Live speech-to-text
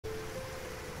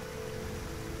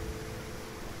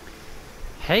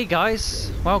Hey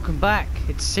guys, welcome back.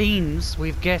 It seems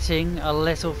we're getting a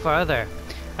little further.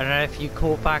 I don't know if you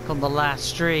caught back on the last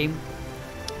stream,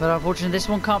 but unfortunately this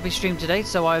one can't be streamed today,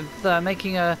 so I'm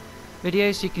making a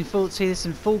video so you can see this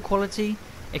in full quality.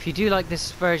 If you do like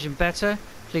this version better,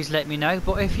 please let me know.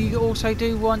 But if you also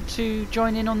do want to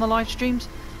join in on the live streams,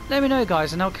 let me know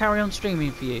guys and I'll carry on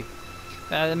streaming for you.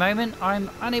 But at the moment I'm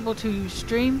unable to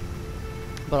stream,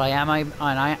 but I am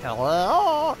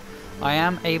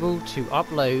able to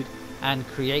upload and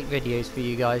create videos for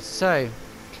you guys. So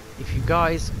if you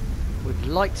guys would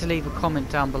like to leave a comment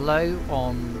down below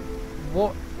on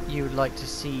what you would like to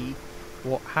see,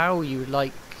 how you would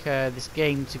like this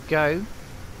game to go,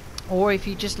 or if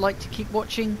you just like to keep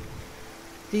watching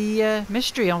the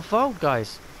mystery unfold,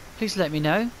 guys, please let me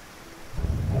know.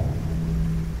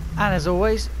 And as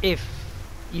always, if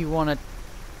you want to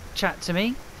chat to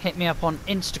me, hit me up on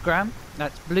Instagram,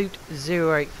 that's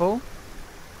Bloot084.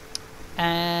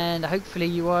 And hopefully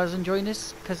you are enjoying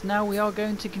this, because now we are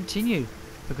going to continue,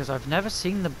 because I've never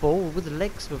seen the ball with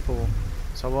legs before,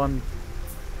 so I'm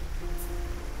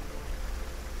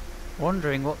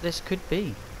wondering what this could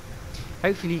be.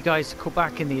 Hopefully you guys caught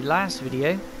back in the last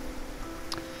video,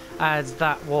 as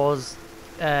that was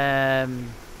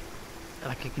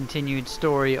like a continued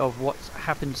story of what's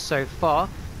happened so far.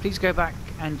 Please go back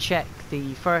and check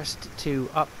the first two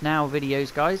Up Now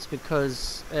videos, guys,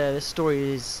 because this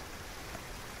story is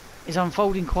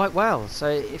unfolding quite well. So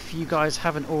if you guys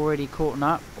haven't already caught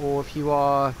up, or if you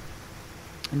are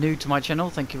new to my channel,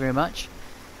 thank you very much.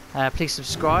 Please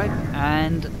subscribe,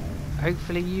 and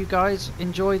hopefully you guys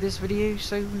enjoy this video.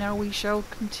 So now we shall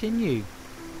continue.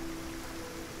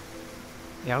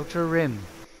 The outer rim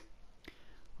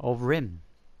of RiME.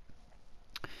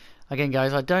 Again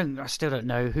guys, I still don't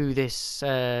know who this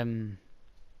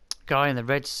guy in the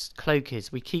red cloak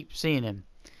is. We keep seeing him.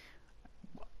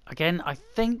 Again, I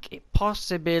think it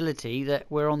possibility that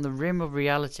we're on the rim of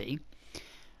reality,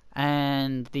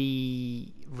 and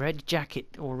the red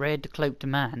jacket or red cloaked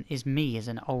man is me as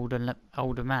an older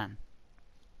man.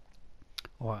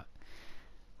 Or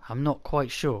I'm not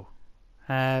quite sure.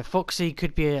 Foxy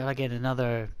could be again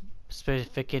another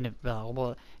specific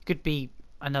well, it could be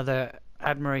another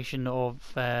admiration of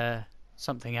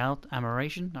something else.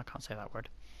 Admiration? I can't say that word.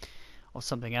 Or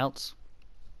something else.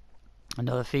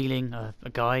 Another feeling, a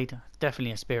guide,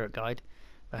 definitely a spirit guide.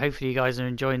 But hopefully you guys are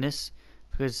enjoying this,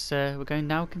 because we're going to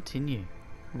now continue.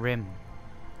 RiME.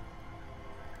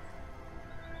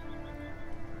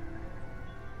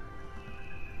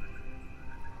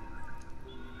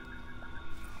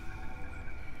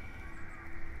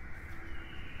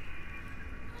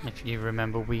 If you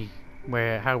remember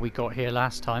how we got here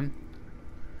last time.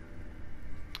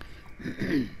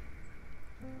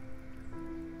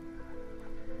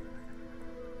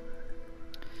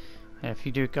 If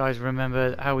you do guys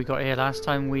remember how we got here last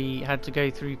time, we had to go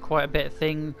through quite a bit of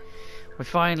thing. We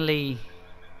finally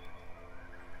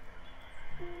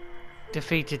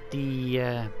defeated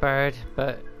the bird,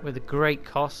 but with a great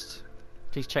cost.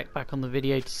 Please check back on the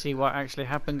video to see what actually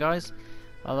happened, guys.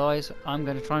 Otherwise, I'm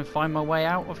going to try and find my way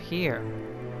out of here,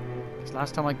 because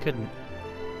last time I couldn't.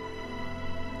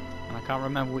 And I can't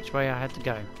remember which way I had to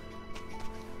go.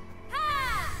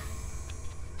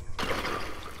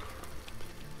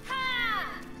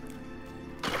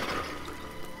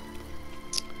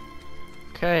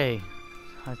 Okay,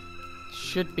 I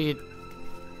should be a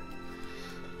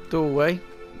doorway.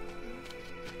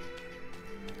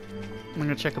 I'm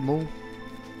gonna check them all.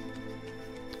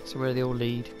 So where they all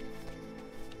lead.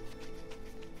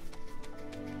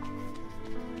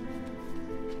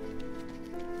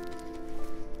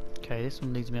 Okay, this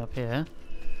one leads me up here.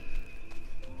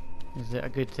 Is it a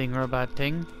good thing or a bad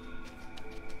thing?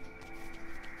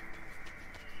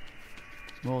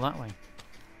 It's more that way.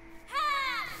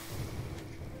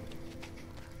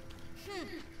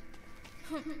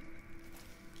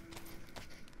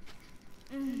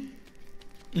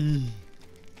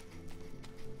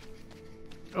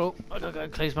 Oh, I gotta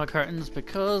close my curtains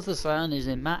because the sun is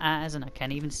in my eyes and I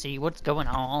can't even see what's going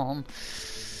on.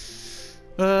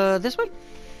 This way?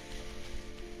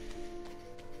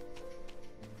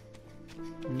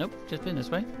 Nope, just been this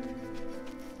way.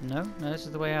 No, this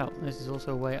is the way out. This is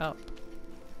also a way up.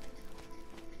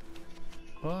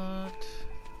 What?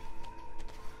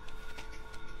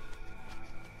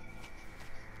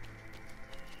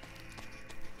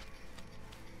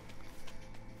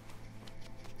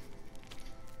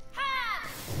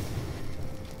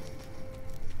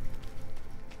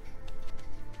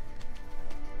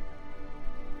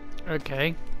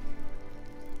 Okay.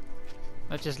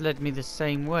 That just led me the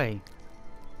same way.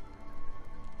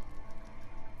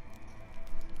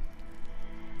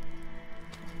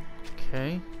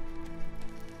 Okay.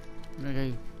 I'm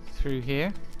gonna go through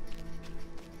here.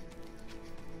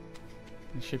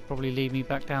 It should probably lead me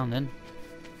back down then.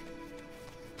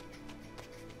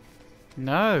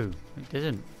 No, it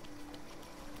didn't.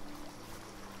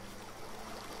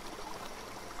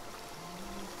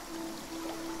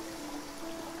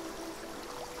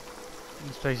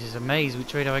 This place is a maze.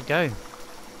 Which way do I go?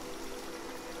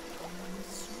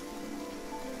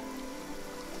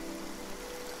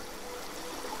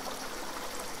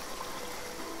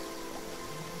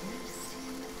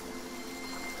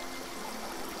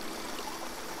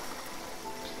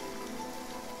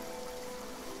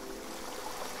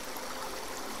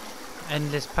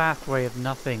 Endless pathway of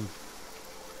nothing.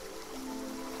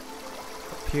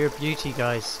 Pure beauty,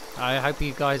 guys. I hope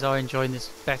you guys are enjoying this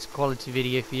better quality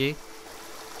video for you.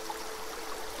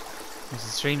 Because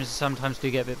the streams sometimes do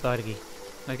get a bit buggy.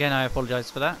 Again, I apologise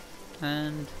for that.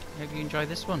 And I hope you enjoy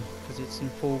this one. Because it's in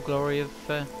full glory of...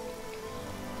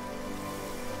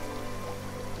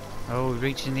 Oh, we're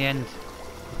reaching the end.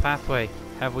 The pathway.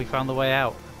 Have we found the way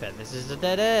out? I bet this is a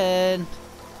dead end.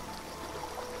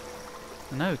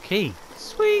 No key.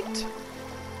 Sweet!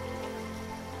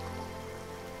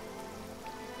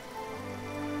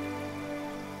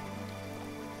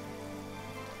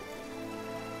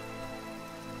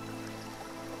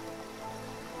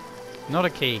 Not a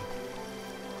key.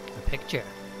 A picture.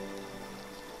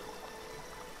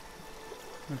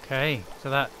 Okay, so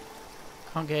that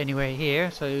can't get anywhere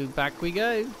here, so back we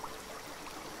go.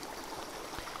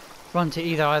 Run to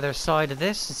either side of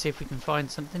this and see if we can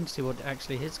find something, see what it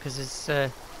actually is, because it's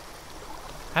I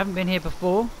haven't been here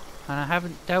before and I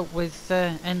haven't dealt with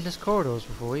endless corridors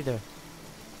before either.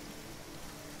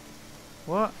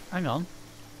 What? Hang on.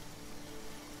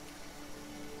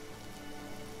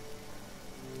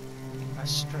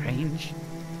 That's strange.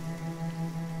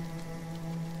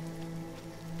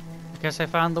 I guess I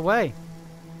found the way.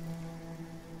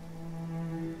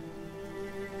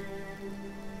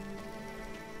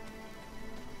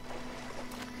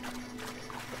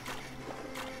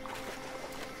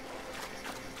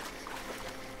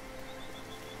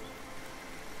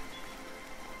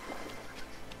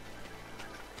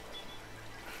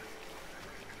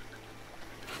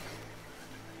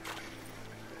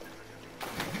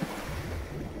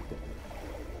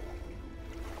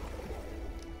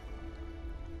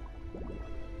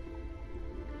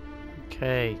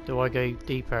 Okay, do I go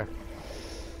deeper?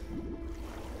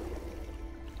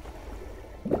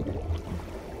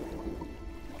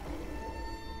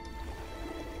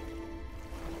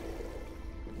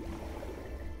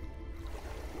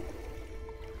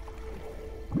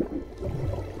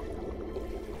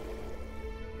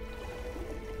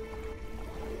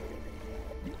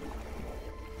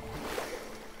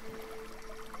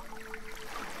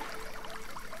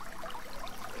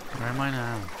 Where am I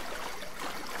now?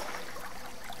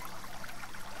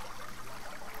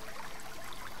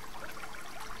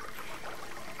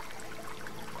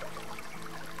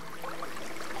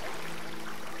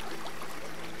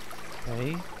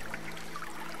 Okay.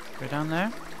 Go down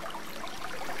there.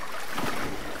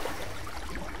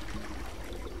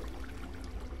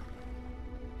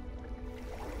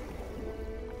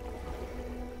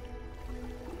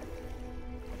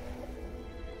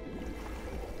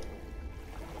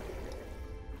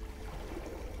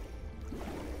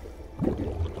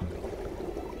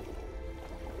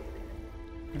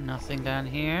 Nothing down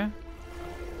here.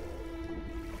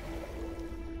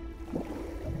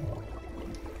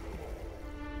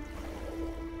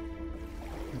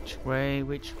 Which way?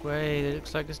 Which way? It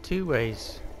looks like there's two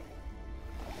ways.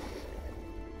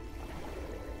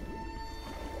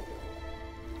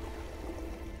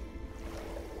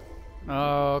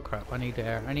 Oh crap, I need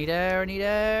air. I need air. I need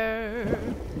air.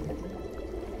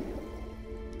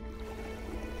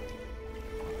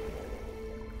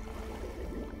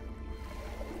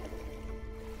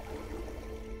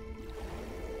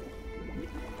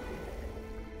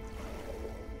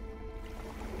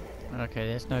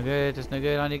 Okay, that's no good, that's no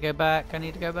good, I need to go back, I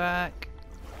need to go back.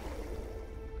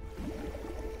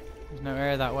 There's no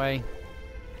air that way.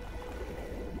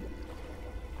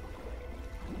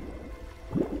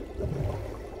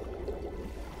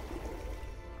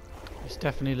 This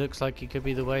definitely looks like it could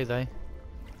be the way though.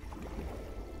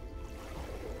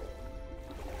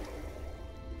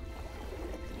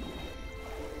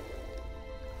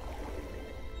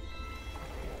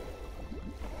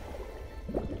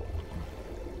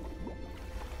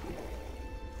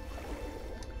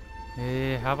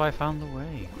 Have I found the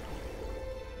way?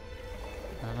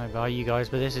 I don't know about you guys,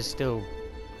 but this is still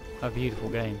a beautiful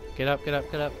game. Get up, get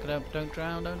up, get up, get up. Don't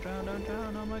drown, don't drown, don't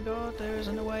drown. Oh my god, there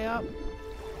isn't a way up.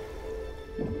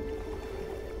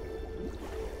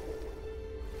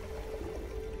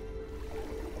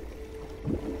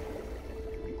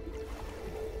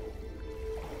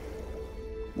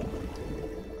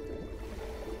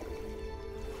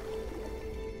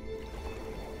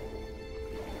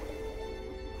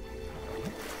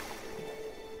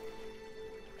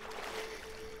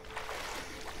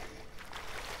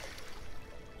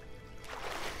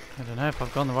 I don't know if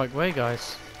I've gone the right way,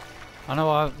 guys. I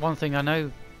know one thing I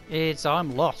know is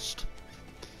I'm lost.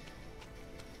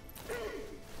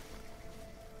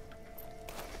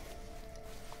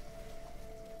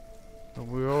 But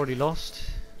we were already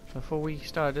lost before we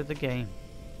started the game.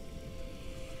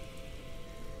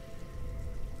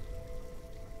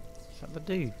 Is that the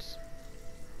dudes?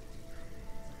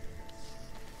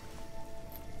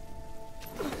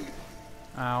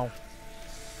 Ow.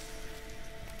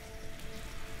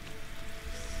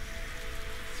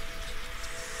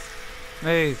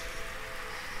 Move!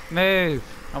 Move!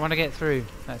 I want to get through.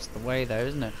 That's the way though,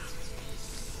 isn't it?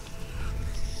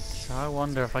 So I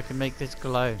wonder if I can make this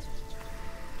glow.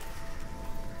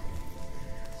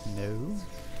 No.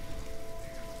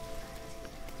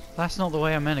 That's not the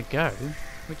way I'm meant to go.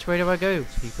 Which way do I go,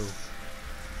 people?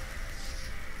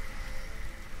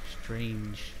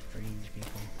 Strange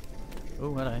people.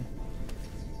 Oh, hello.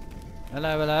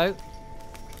 Hello.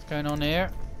 What's going on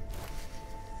here?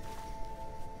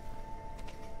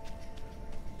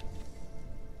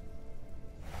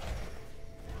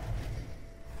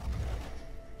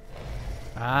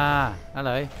 Ah,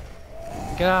 hello.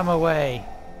 Get out of my way.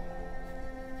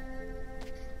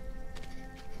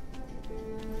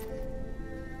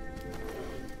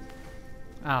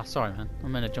 Ah, sorry man.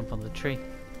 I'm gonna jump on the tree.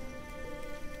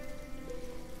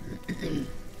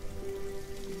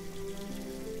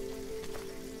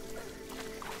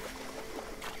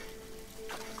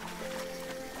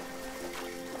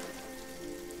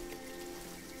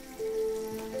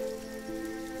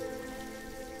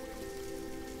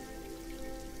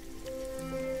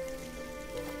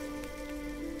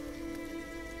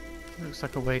 Looks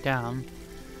like a way down.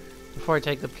 Before I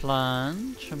take the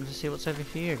plunge, I'm going to see what's over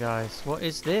here, guys. What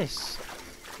is this?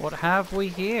 What have we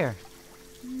here?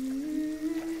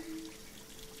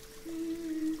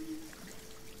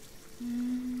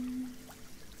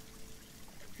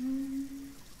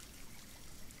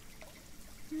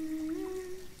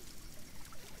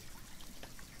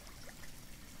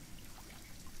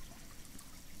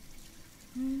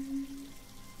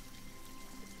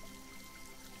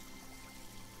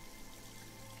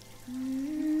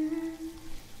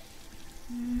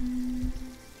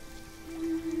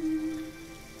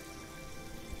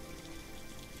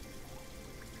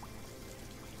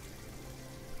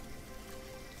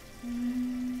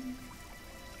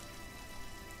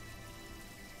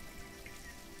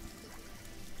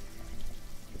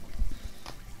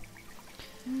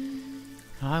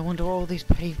 I wonder what all these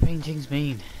pave paintings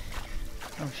mean.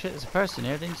 Oh shit, there's a person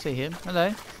here, I didn't see him.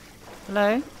 Hello?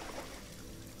 Hello?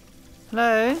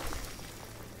 Hello?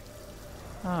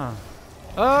 Oh.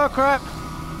 Oh crap!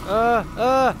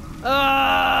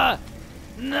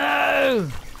 No!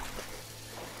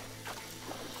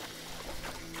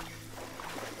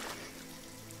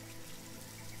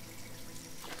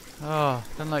 Oh,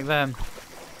 don't like them.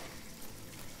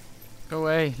 Go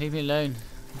away, leave me alone.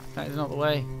 That is not the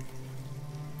way.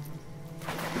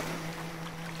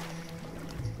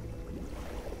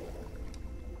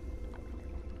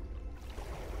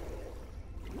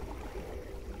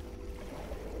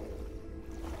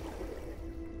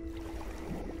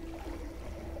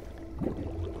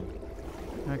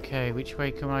 Okay, which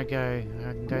way can I go?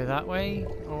 I can go that way,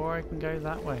 or I can go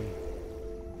that way.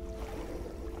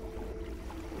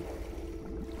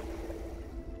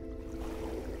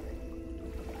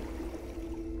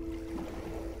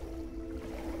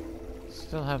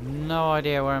 Still have no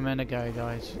idea where I'm meant to go,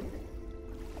 guys.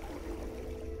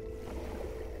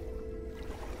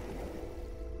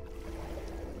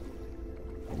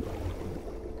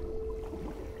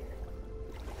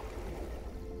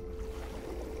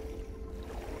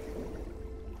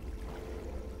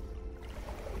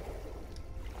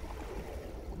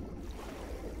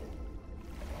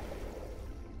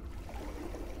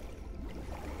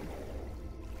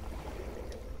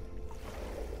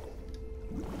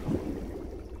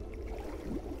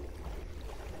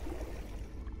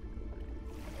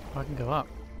 I can go up.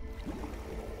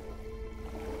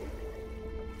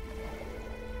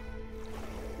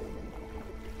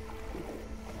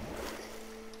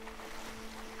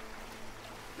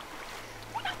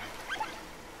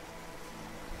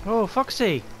 Oh,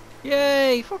 Foxy!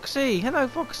 Yay, Foxy! Hello,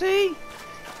 Foxy!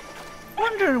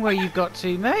 Wondering where you've got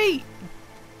to, mate!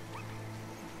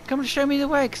 Come and show me the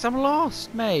way, because I'm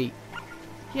lost, mate!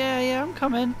 Yeah, I'm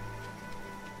coming.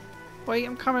 Wait,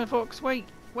 I'm coming, Fox. Wait!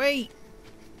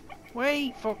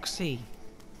 Wait, Foxy!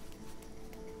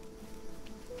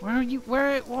 Where are you?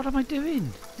 What am I doing?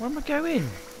 Where am I going?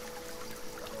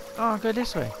 Oh, I'll go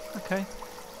this way. Okay.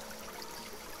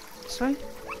 This way?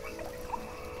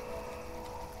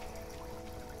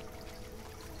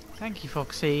 Thank you,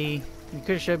 Foxy. You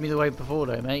could have showed me the way before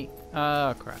though, mate.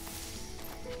 Oh, crap.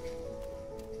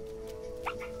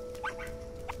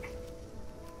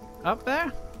 Up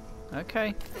there?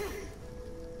 Okay.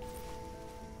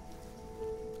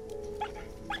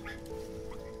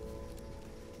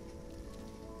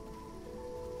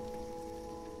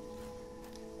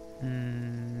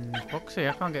 Foxy,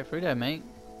 I can't get through there, mate.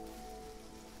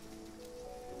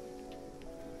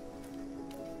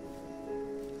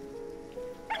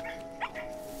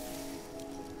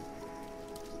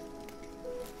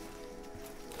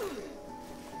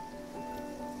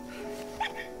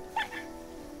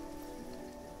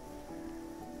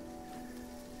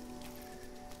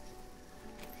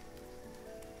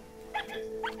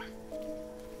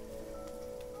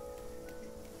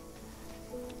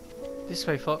 This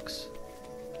way, Fox.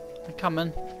 I'm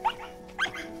coming.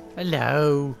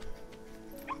 Hello.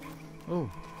 Oh.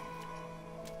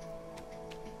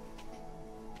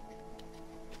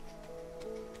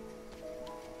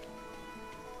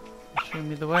 Show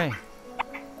me the way.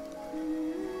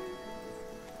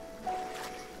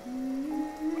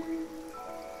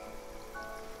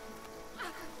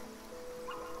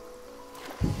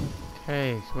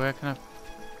 Okay, so where can I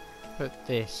put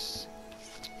this?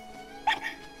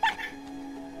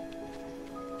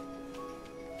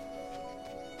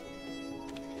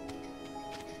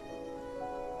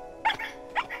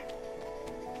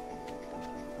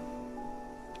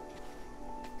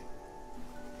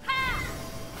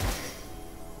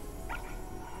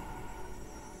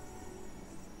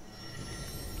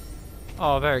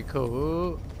 Oh, very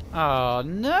cool. Oh,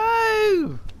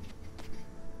 no!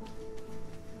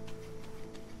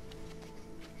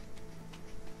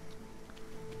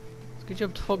 It's a good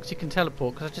job Foxy can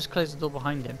teleport, because I just closed the door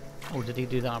behind him. Or did he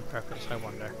do that on purpose, I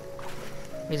wonder.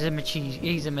 He's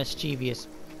a mischievous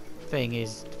thing,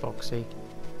 is Foxy.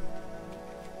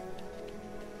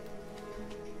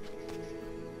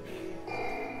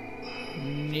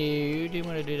 No, didn't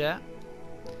want to do that.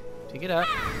 Pick it up.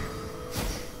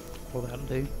 Oh, that'll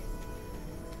do.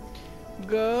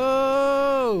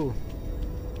 Go!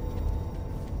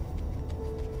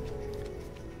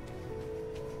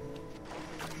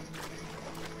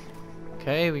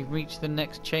 Okay, we've reached the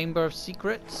next chamber of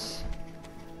secrets.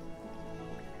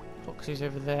 Foxy's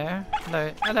over there. Hello,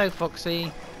 hello,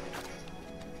 Foxy.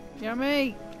 Yeah,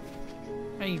 mate.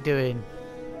 How you doing?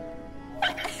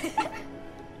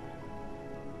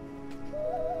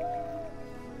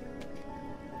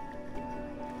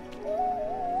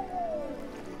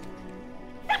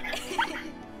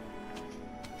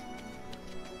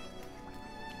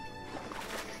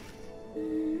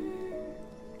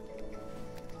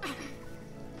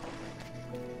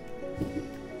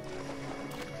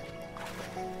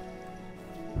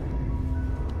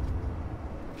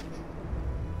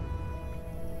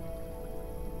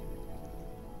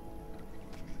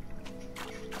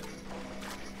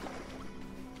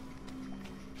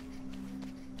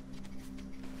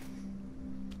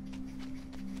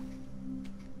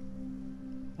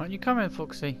 Aren't you coming,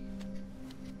 Foxy?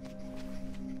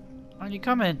 Aren't you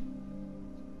coming?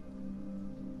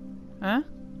 Huh?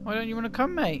 Why don't you want to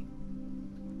come, mate?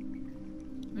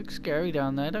 Looks scary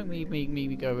down there. Don't make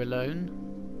me go alone.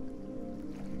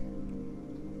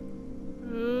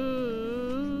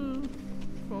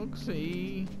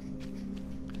 Foxy.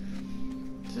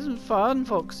 This isn't fun,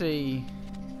 Foxy.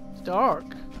 It's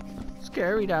dark. It's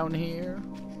scary down here.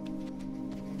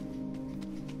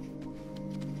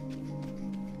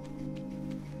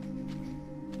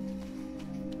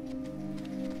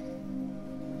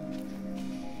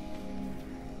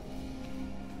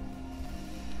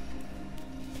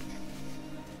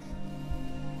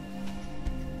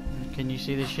 Can you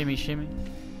see the shimmy shimmy?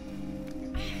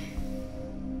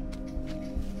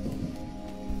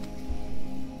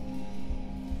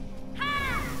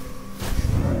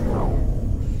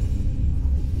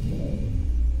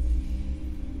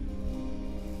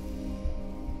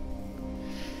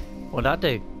 What'd that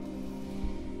do?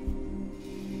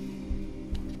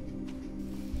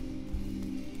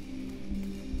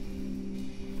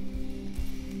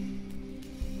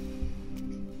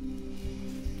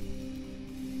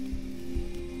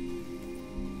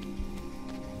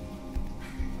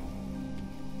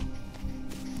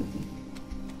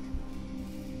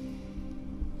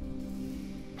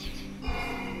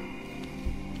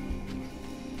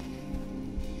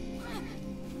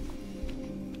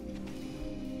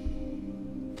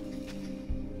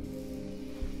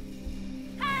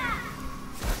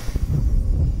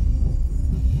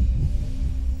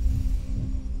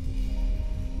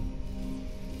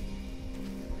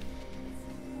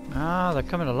 Ah, they're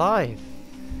coming alive.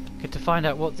 Get to find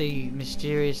out what the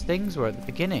mysterious things were at the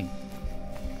beginning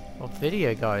of the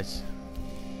video, guys.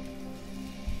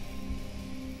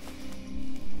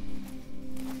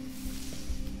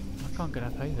 I can't get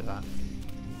up over that.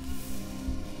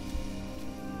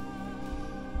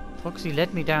 Foxy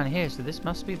led me down here, so this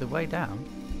must be the way down.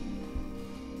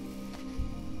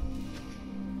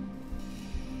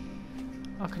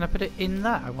 Oh, can I put it in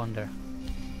that, I wonder?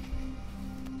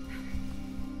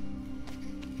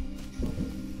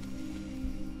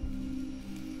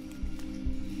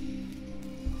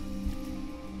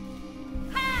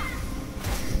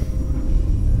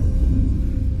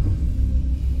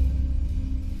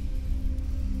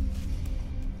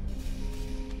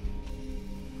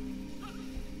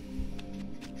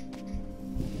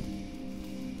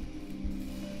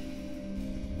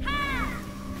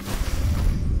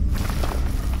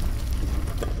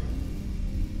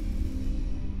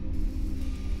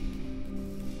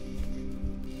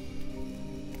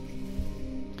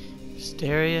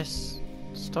 Mysterious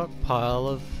stockpile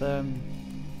of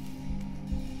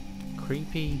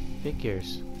creepy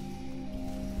figures.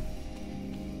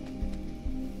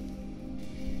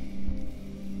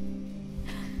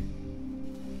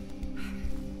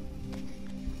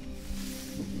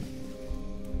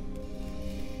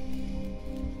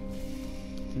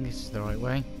 I think this is the right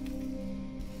way.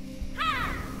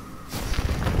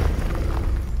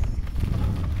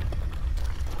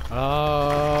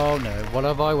 Oh no, what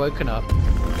have I woken up?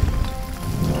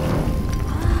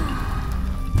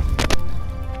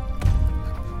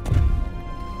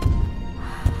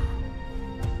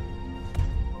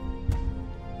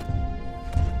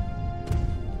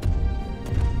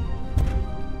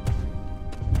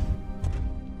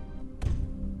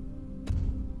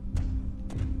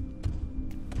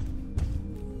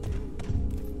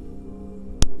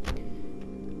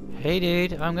 Hey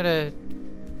dude, I'm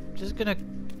just gonna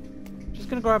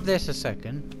grab this a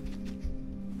second.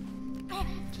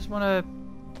 Just wanna,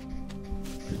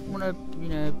 you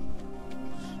know,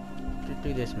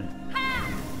 do this a minute.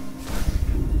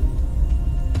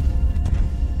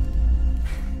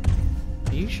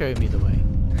 Are you showing me the way?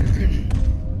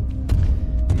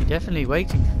 You're definitely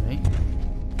waiting for me.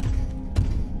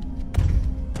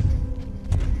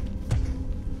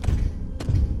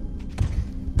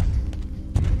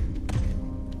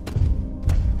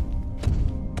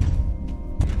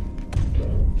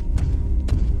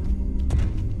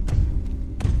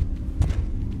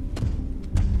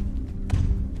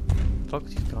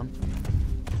 Foxy's gone.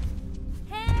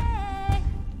 Hey!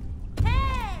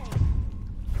 Hey!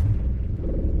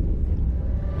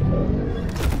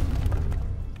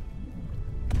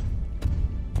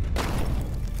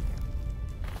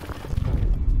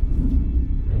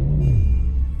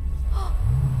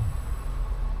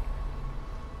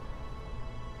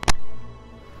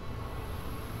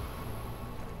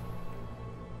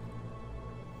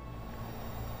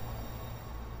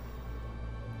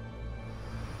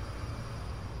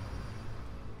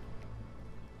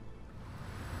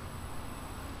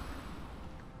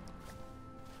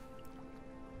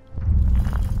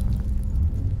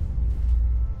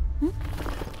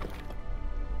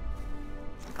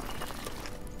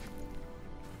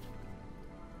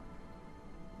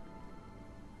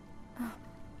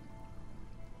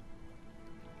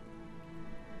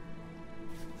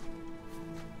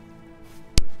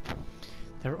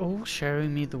 They're all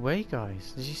showing me the way,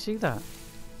 guys. Did you see that?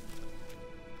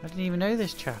 I didn't even know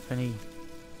this chap, and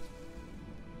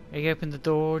he opened the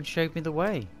door and showed me the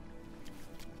way.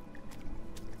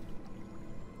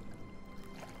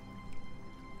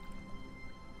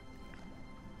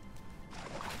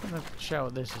 I'm gonna shout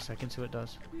at this a second, see what it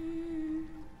does.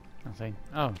 Nothing.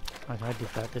 Oh, I did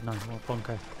that, didn't I? What a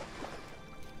bonker.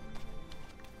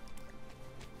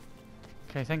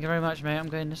 Okay, thank you very much, mate. I'm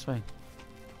going this way.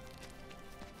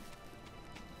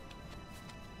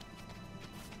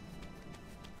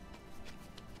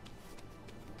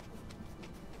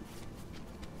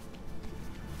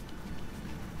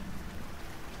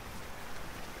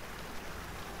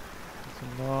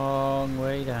 It's a long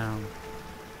way down.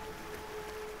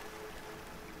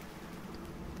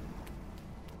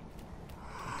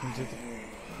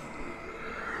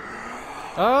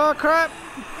 Oh crap!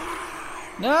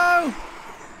 No!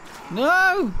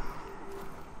 No!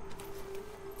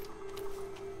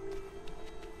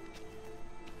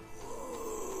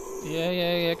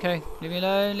 Yeah, okay. Leave me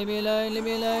alone, leave me alone, leave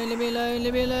me alone, leave me alone,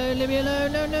 leave me alone, leave me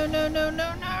alone. No, no, no, no,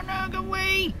 no, no, no, go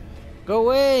away! Go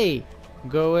away!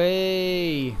 Go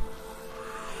away!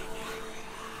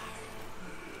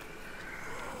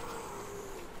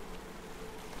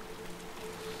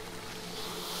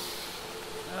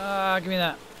 Ah, give me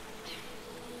that.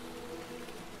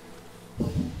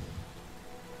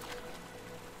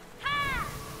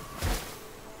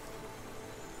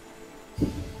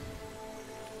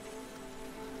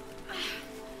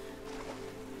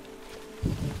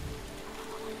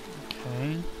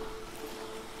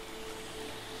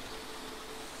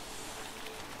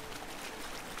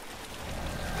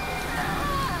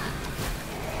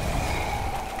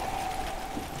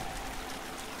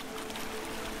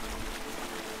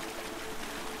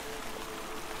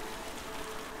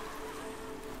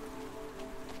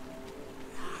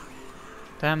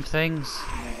 Damn things.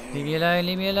 Leave me alone,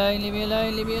 leave me alone, leave me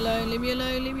alone, leave me alone, leave me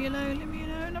alone, leave me alone, leave me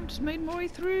alone. I'm just making my way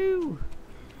through.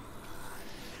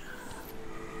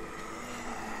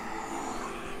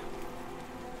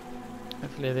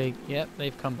 Hopefully yep,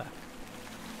 they've come back.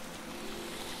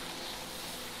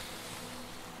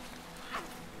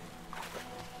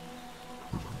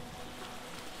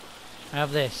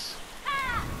 Have this.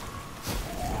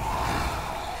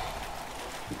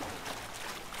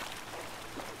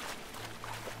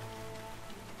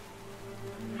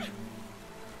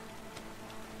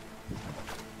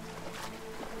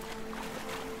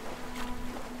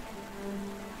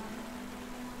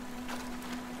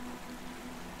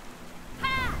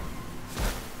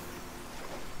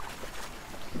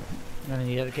 I'm gonna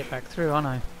need to get back through, aren't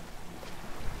I?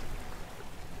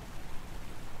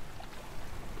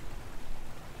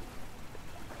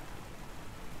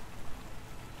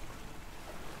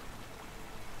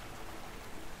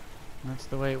 That's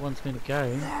the way it wants me to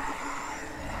go.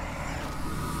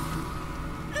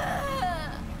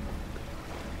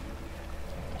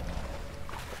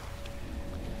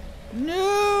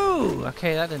 No!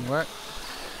 Okay, that didn't work.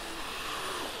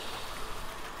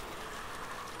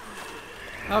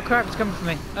 Oh crap, it's coming for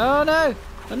me. Oh no!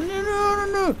 No, no, no, no,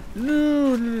 no,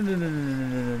 no, no, no, no, no, no,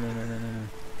 no, no, no, no, no.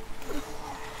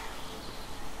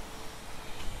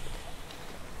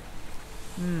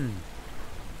 Hmm.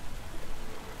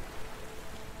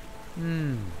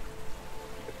 Hmm.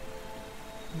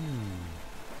 Hmm.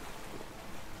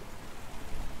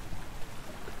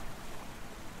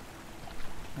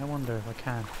 I wonder if I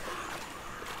can.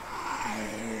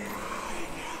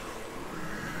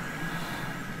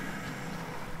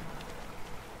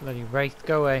 Bloody wraith,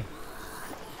 go away.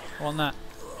 I want that.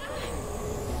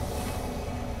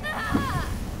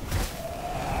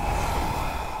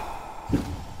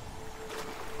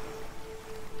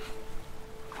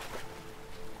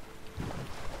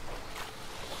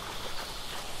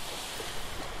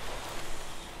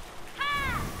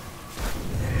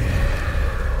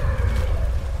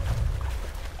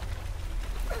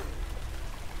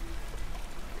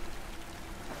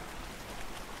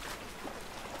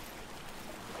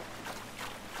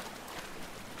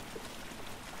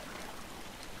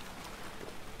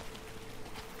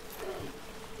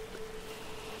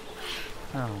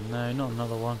 Oh no, not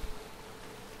another one.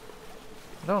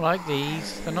 I don't like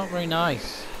these. They're not very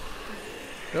nice.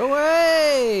 Go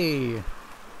away!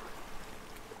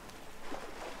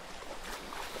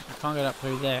 I can't get up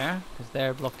through there because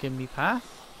they're blocking me path.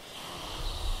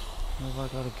 Where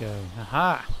have I got to go?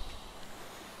 Aha!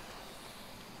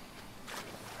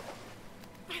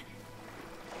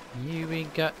 You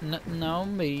ain't got nothing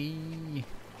on me.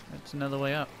 That's another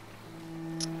way up.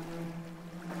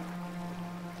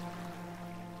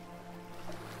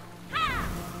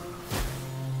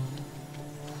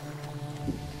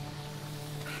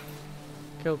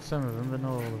 Killed some of them, but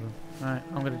not all of them. Right,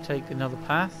 I'm going to take another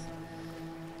path.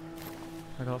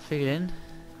 I got a feeling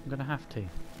I'm going to have to.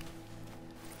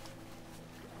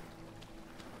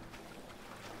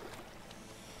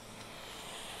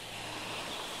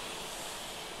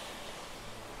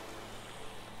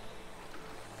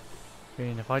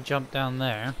 Feeling if I jump down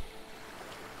there,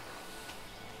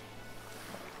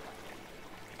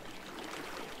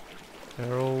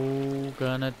 they're all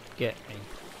gonna get me.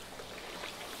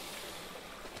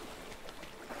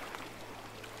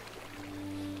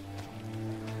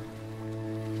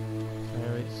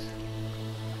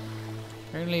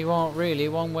 Only really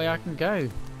one way I can go.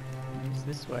 It's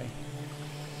this way.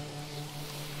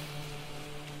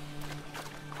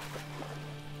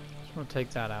 Just want to take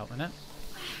that out, innit?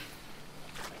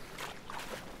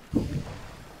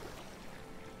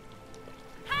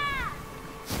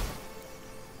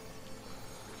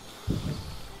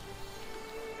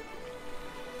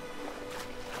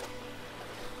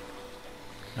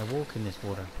 Can I walk in this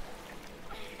water?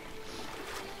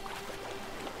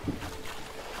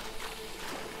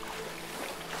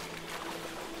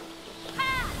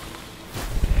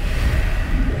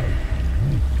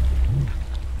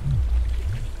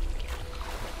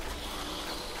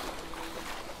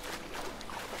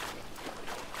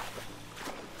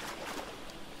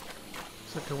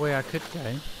 Looks like a way I could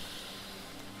go.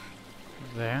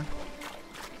 There.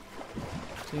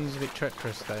 Seems a bit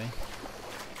treacherous though.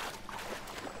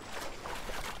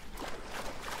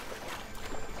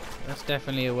 That's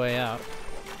definitely a way up.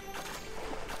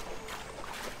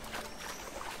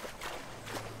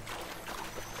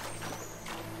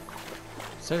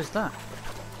 So is that.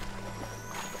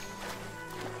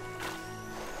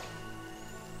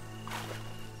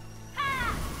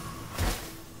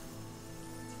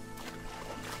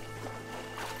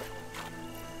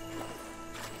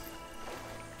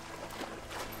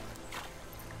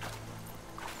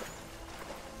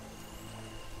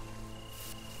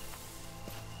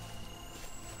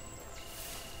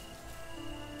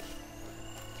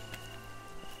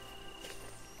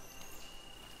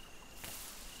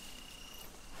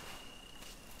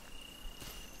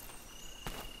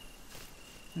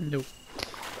 Nope.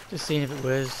 Just seeing if it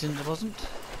was, and it wasn't.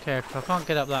 Okay, I can't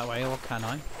get up that way, or can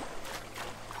I?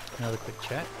 Another quick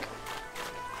check.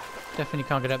 Definitely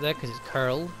can't get up there because it's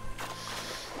curled.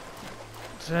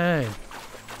 So,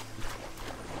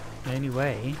 the only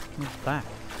way is back.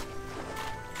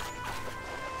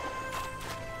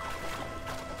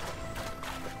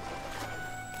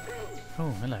 Oh,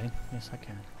 hello. Yes, I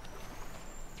can.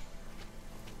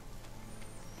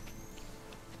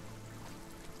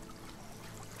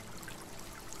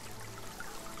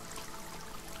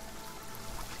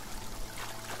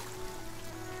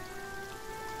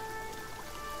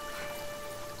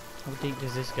 How deep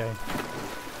does this go?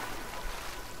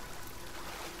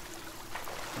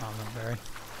 Oh, not very.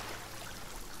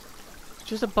 It's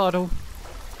just a puddle.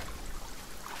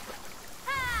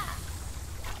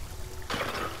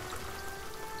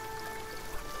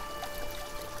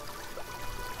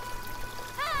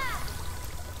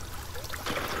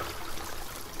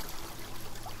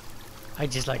 I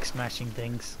just like smashing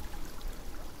things.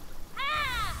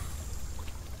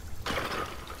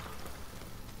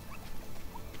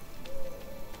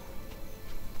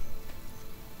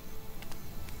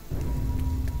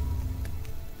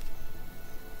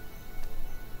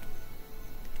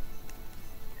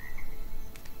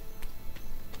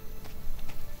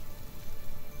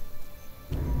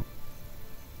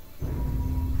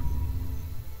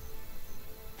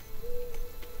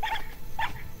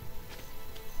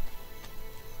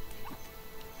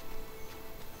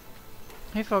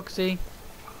 Hey Foxy.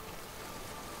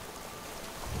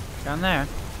 Down there?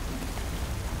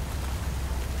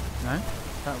 No?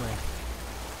 That way.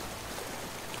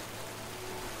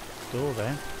 Door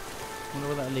there. Wonder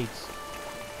where that leads.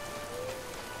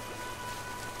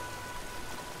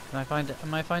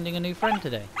 Am I finding a new friend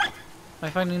today? Am I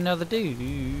finding another dude?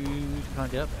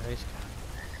 Can't get up there,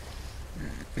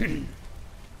 can.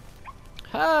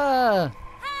 Ha!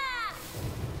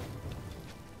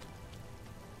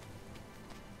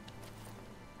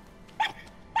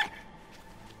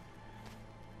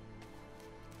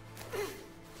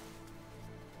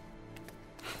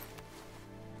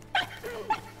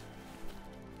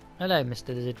 Hello,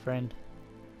 Mr. Lizard friend.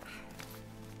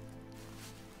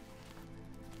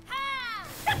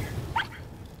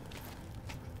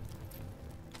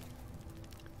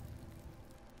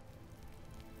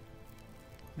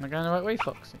 Am I going the right way,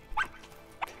 Foxy?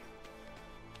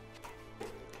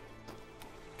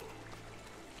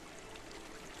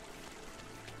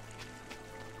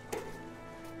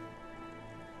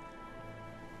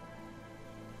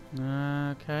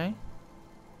 Okay.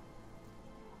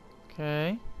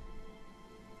 Okay.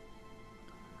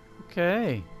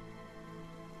 Okay.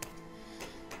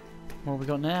 What have we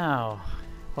got now?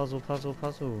 Puzzle, puzzle,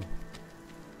 puzzle.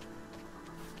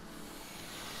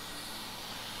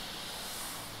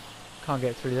 Can't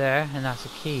get through there, and that's a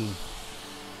key.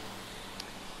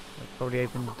 That'll probably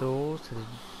open the door to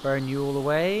burn you all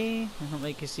away and not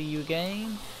make us see you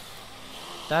again.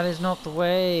 That is not the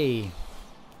way.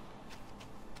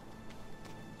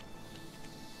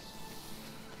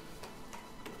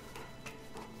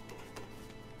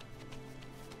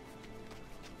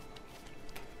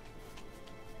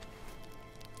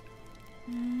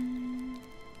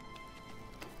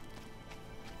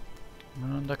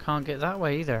 And I can't get that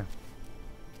way either.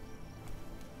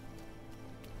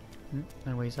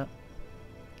 No ways up.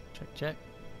 Check, check.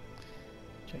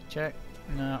 Check, check.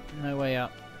 No, no way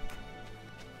up.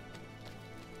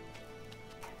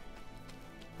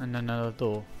 And another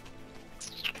door.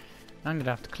 I'm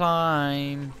gonna have to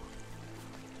climb.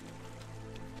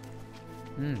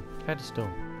 Pedestal.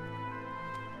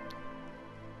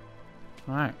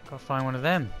 Alright, gotta find one of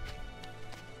them.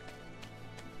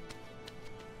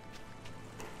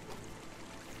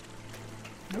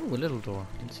 Oh, a little door.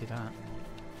 Didn't see that.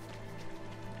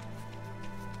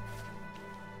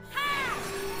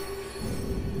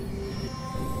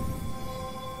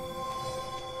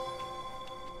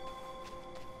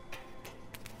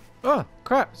 Oh,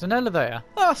 crap. It's an elevator.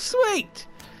 Oh, sweet!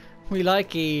 We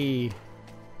likey.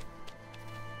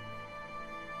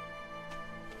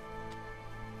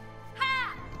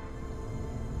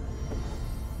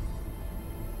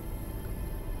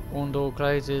 One door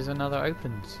closes, another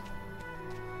opens.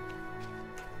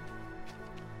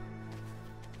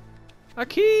 A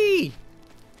key!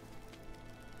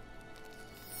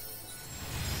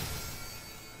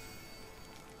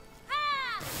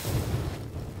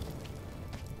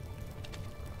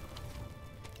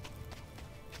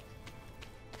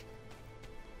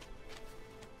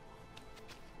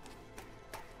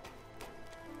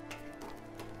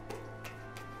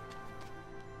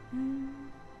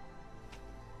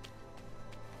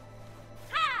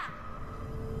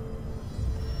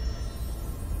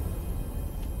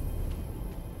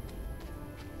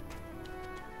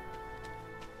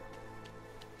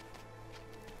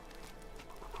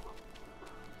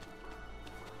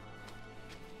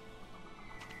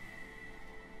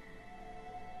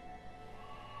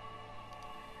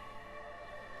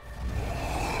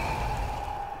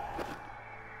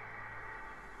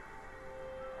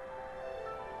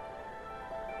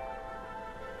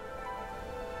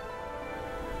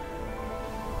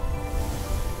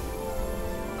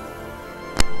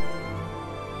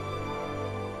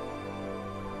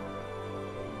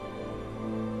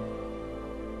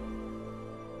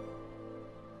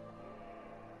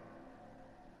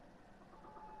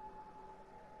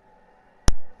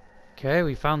 Okay,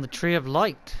 we found the tree of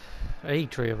light. A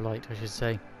tree of light, I should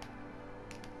say.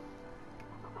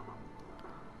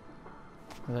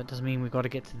 Well, that doesn't mean we've got to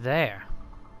get to there.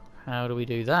 How do we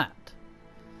do that?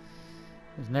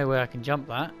 There's no way I can jump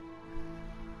that.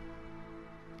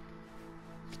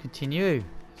 Let's continue.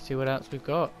 See what else we've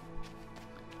got.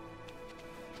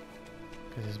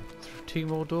 Because there's two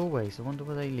more doorways. I wonder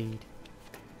where they lead.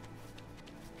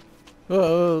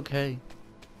 Oh, okay.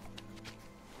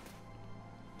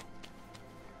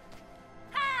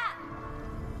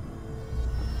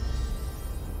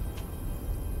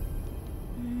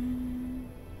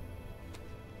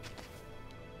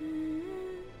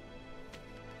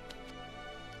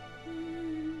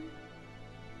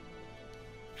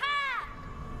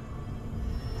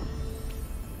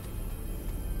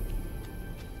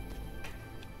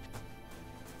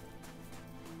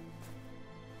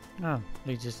 Oh,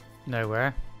 leads us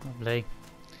nowhere. Lovely.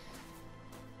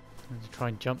 I'm going to try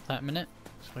and jump that minute,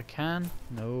 if I can.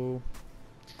 No.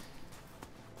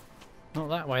 Not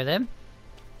that way then.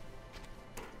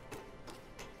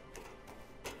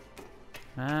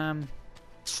 How am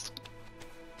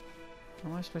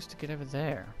I supposed to get over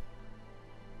there?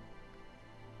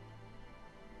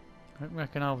 I don't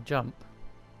reckon I'll jump.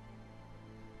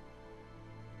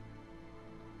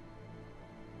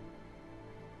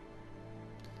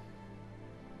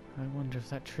 I wonder if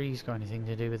that tree's got anything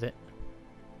to do with it.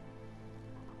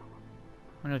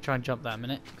 I'm going to try and jump that a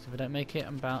minute, because if I don't make it,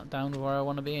 I'm about down to where I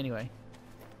want to be anyway.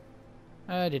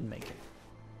 I didn't make it.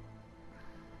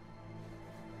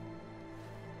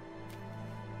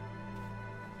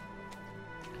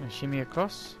 Can I shimmy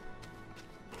across?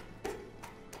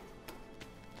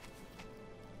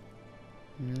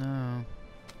 No.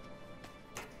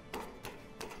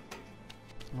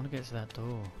 I want to get to that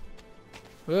door.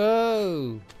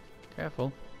 Whoa!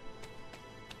 Careful.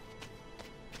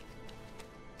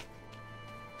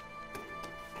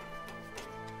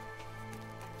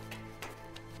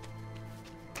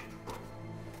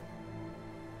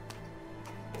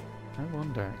 I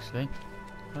wonder actually.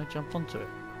 Can I jump onto it?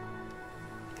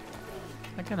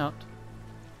 I cannot.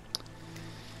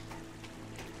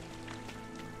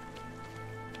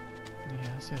 Yeah,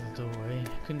 that's the other doorway.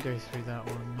 I couldn't go through that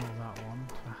one nor that one.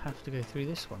 I have to go through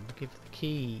this one to give the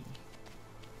key.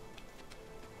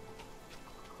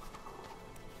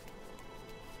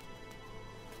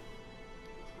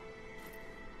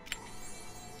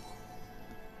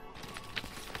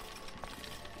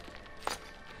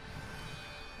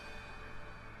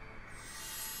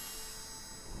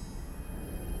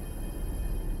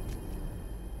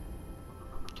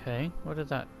 Okay, what did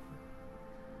that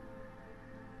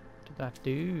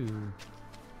do?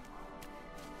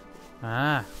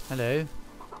 Ah, hello.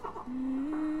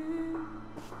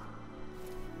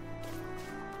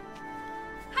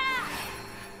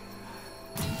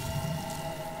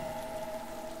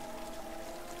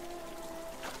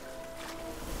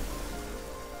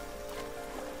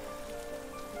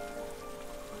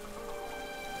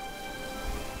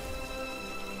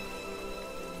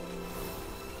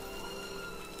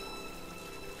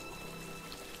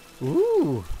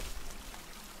 Ooh!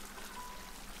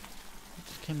 It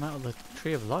just came out of the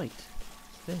tree of light.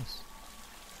 What's this?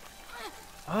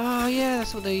 Oh yeah,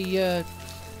 that's what they yeah,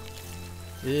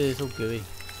 it's all gooey.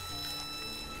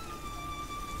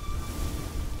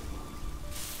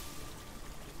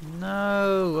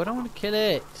 No, I don't want to kill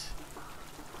it.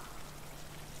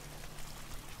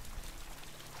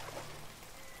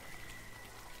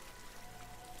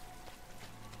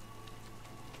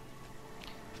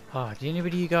 Ah, do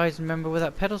anybody of you guys remember where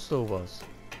that pedestal was?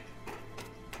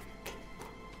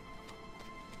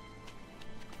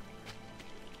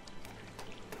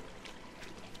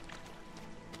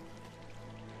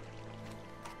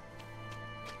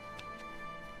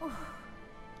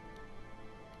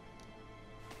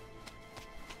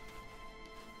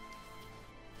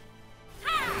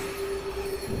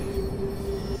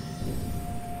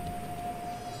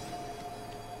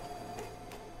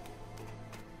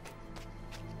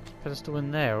 Pedestal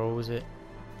in there, or was it?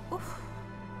 Oof.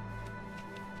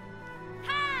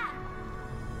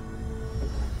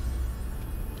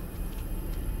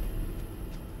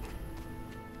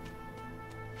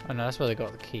 Oh no, that's where they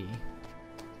got the key.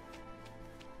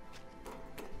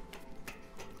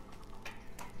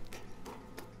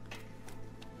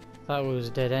 That was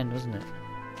a dead end, wasn't it?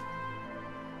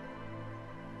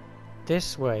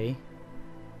 This way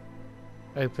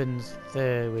opens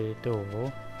there with a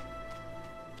door.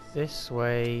 This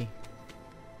way,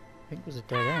 I think, was a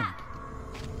dead end,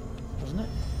 wasn't it?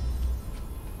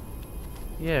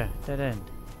 Yeah, dead end.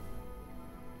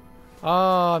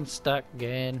 Oh, I'm stuck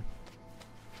again.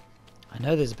 I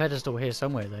know there's a pedestal here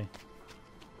somewhere though.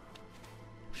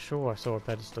 Sure I saw a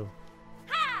pedestal.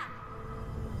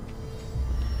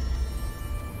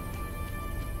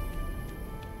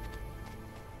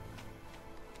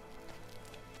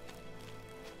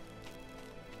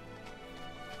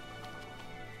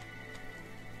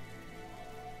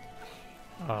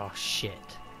 Oh shit.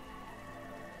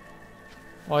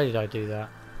 Why did I do that?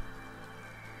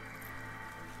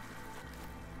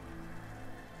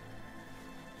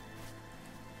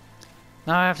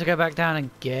 Now I have to go back down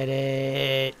and get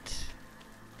it.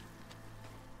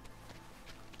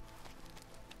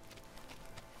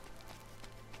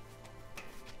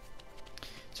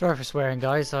 Sorry for swearing,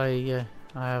 guys. I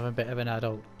have a bit of an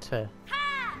adult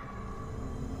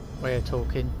way of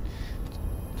talking.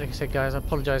 Like I said, guys, I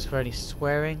apologise for any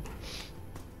swearing.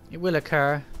 It will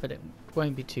occur, but it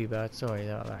won't be too bad. Sorry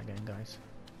about that again, guys.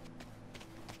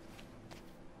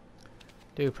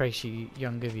 Do appreciate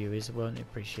younger viewers won't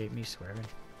appreciate me swearing.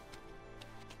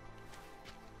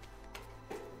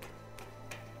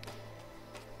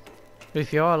 But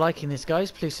if you are liking this,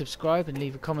 guys, please subscribe and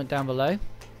leave a comment down below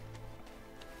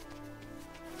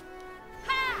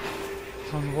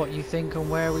on what you think on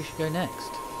where we should go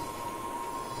next,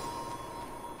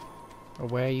 or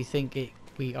where you think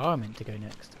we are meant to go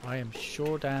next. I am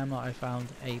sure damn that I found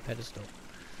a pedestal.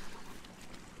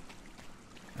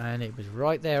 And it was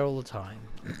right there all the time.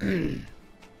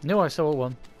 No, I saw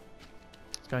one.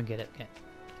 Let's go and get it.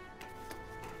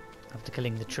 After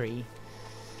killing the tree.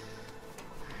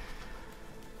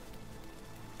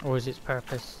 Or is its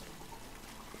purpose?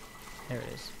 There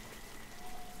it is.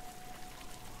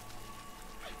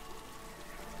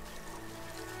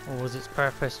 Or was its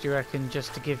purpose, do you reckon,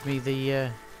 just to give me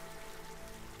the...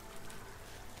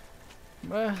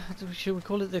 should we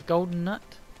call it the golden nut?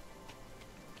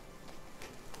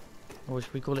 Or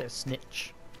should we call it a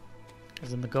snitch?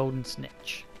 As in the golden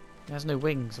snitch. It has no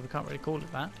wings, so we can't really call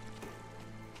it that.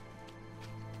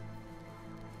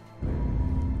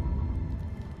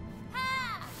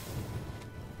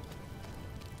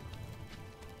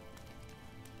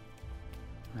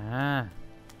 Ah.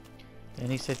 Then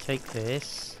he said take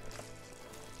this.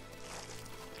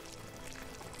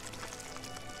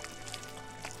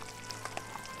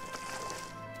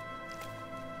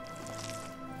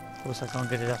 Of course I can't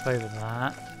get it up over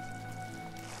that.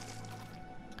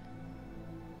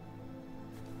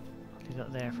 Leave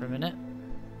that there for a minute.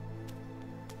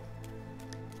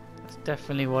 That's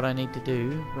definitely what I need to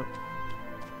do. But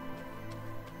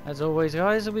as always,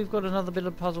 guys, we've got another bit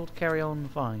of puzzle to carry on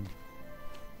and find.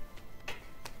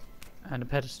 And a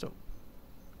pedestal.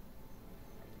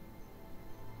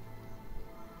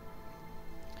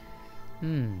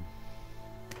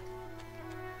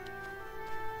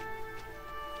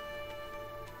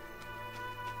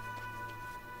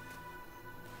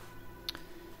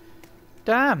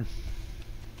 Damn.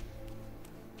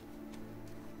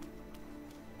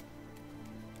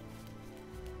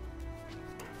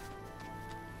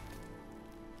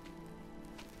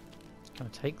 Can I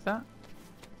take that?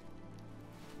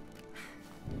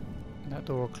 That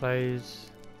door will close.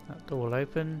 That door will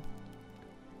open.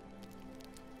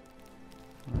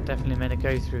 I'm definitely meant to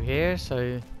go through here,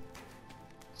 so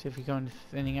see if we got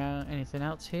anything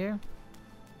else here.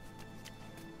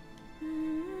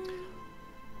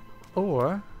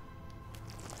 Or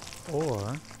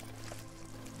I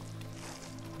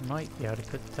might be able to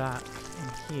put that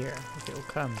in here if it will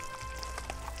come.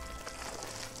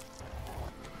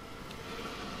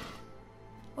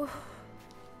 Oh.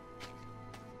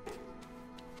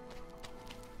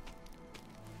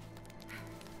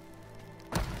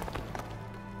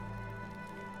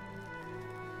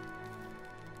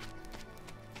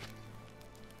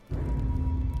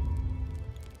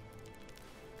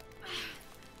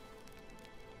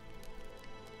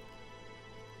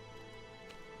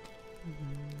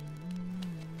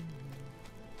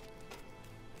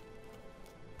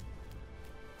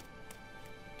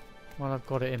 Well, I've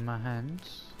got it in my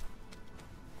hands.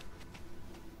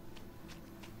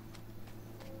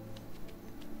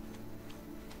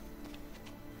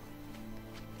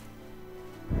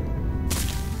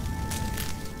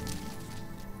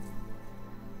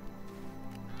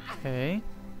 Okay.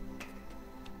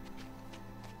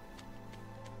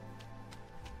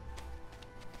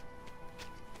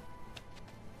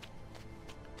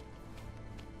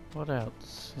 What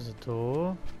else? There's a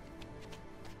door.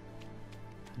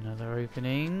 Another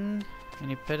opening.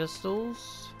 Any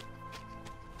pedestals?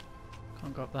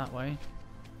 Can't go up that way.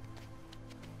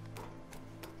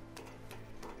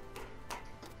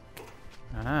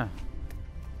 Ah.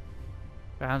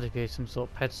 Bound to be some sort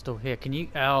of pedestal here. Can you...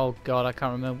 Oh god, I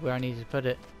can't remember where I need to put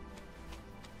it.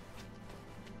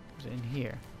 Was it in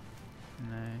here?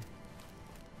 No.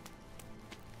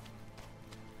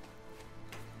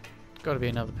 Got to be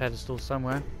another pedestal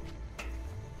somewhere.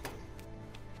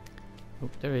 Oh,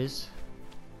 there is.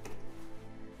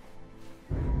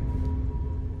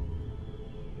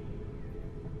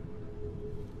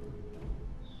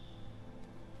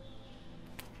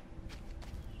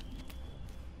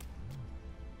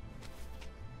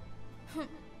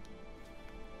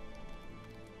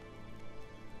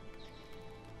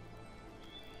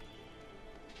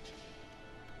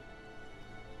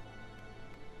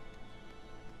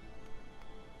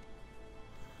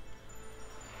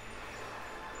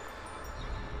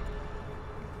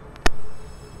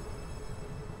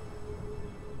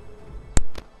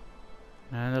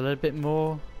 And a little bit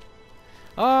more.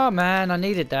 Oh man, I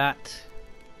needed that.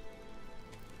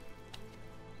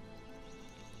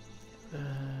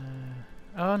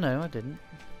 Oh no, I didn't.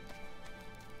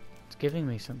 It's giving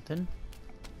me something.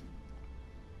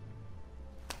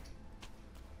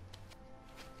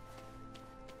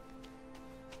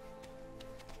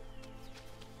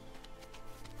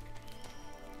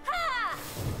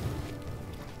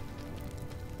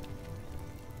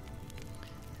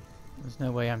 There's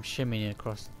no way I'm shimmying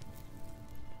across.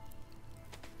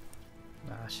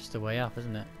 Nah, that's just the way up,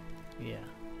 isn't it? Yeah.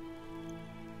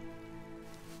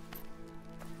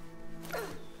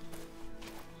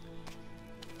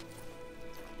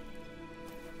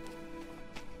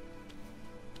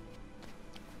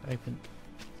 Open.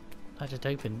 That just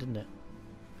opened, didn't it?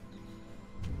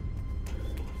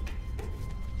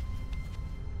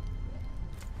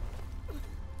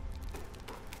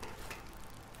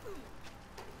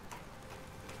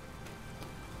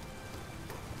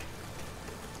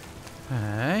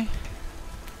 Hey.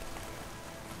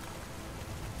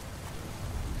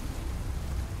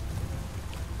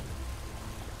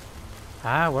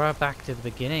 Ah, we're back to the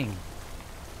beginning.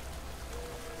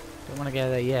 Don't want to go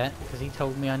there yet, because he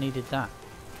told me I needed that.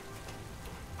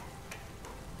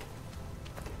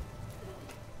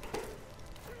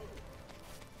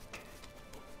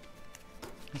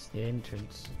 That's the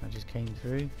entrance I just came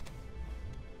through.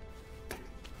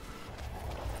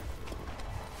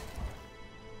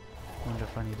 Wonder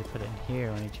if I need to put it in here,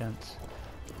 any chance.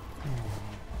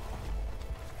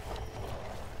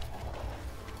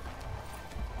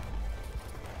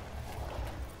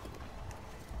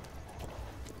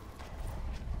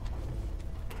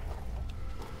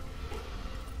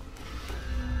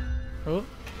 Oh.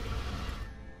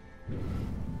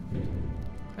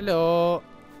 Hello.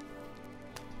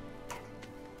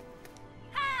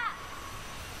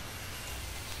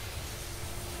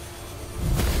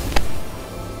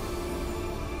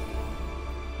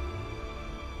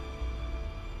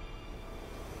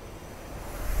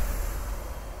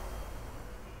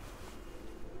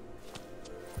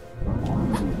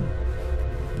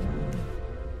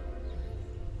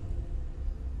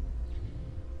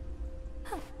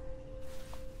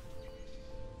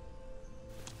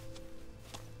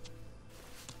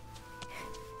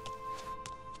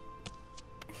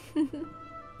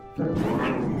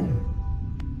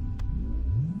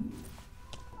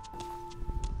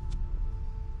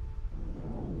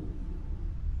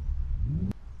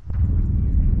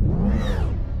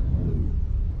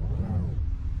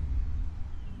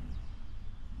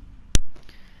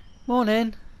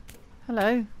 Morning.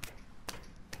 Hello.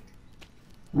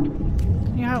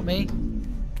 Can you help me?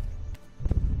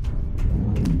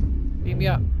 Beat me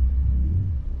up.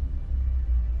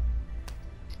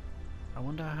 I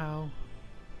wonder how.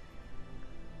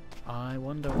 I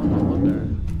wonder.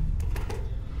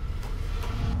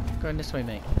 Going this way,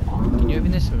 mate. Can you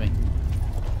open this for me?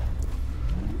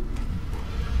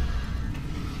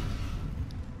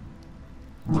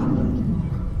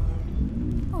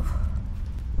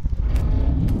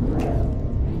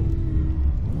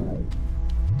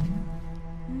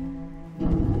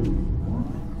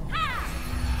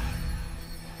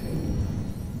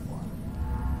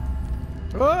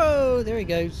 Whoa, there he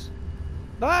goes.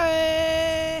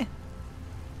 Bye!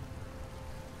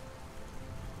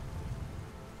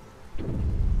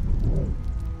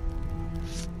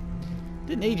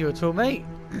 Didn't need you at all, mate.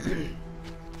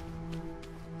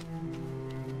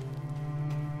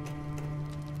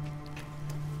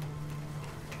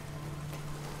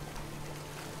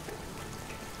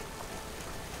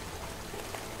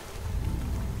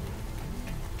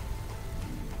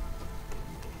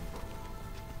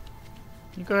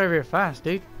 You got over here fast,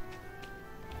 dude.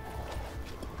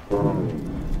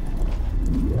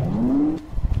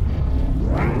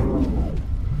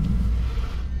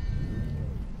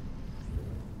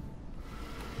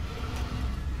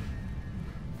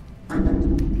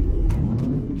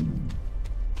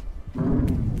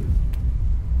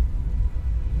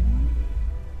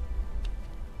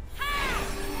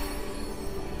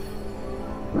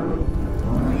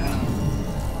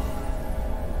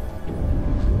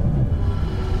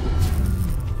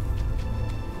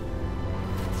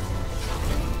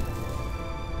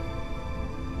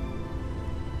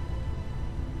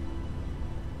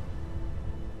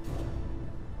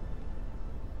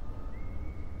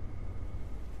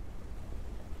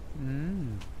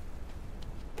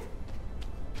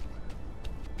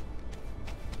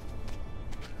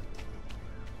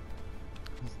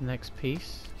 Next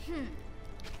piece.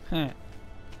 Huh.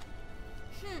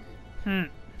 Hmm.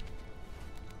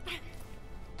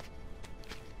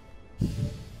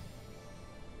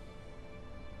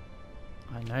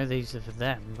 I know these are for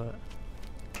them, but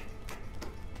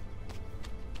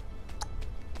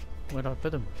where'd I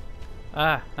put them?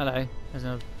 Ah, hello. There's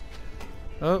another.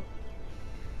 Oh.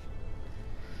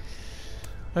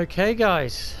 Okay,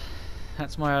 guys.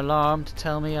 That's my alarm to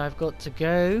tell me I've got to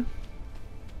go.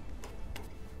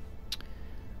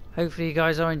 Hopefully you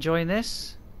guys are enjoying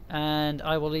this, and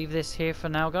I will leave this here for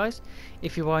now, guys.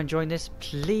 If you are enjoying this,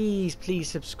 please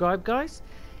subscribe, guys,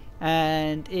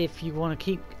 and if you want to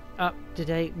keep up to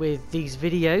date with these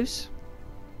videos,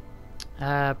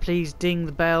 please ding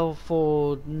the bell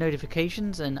for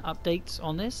notifications and updates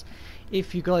on this.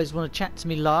 If you guys want to chat to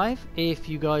me live, if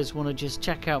you guys want to just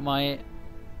check out my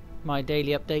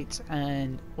daily updates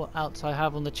and what else I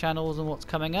have on the channels and what's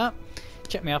coming up,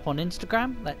 check me up on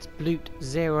Instagram. That's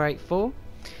Bloot084.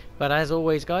 But as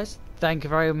always, guys, thank you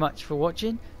very much for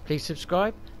watching. Please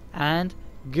subscribe and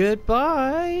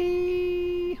goodbye.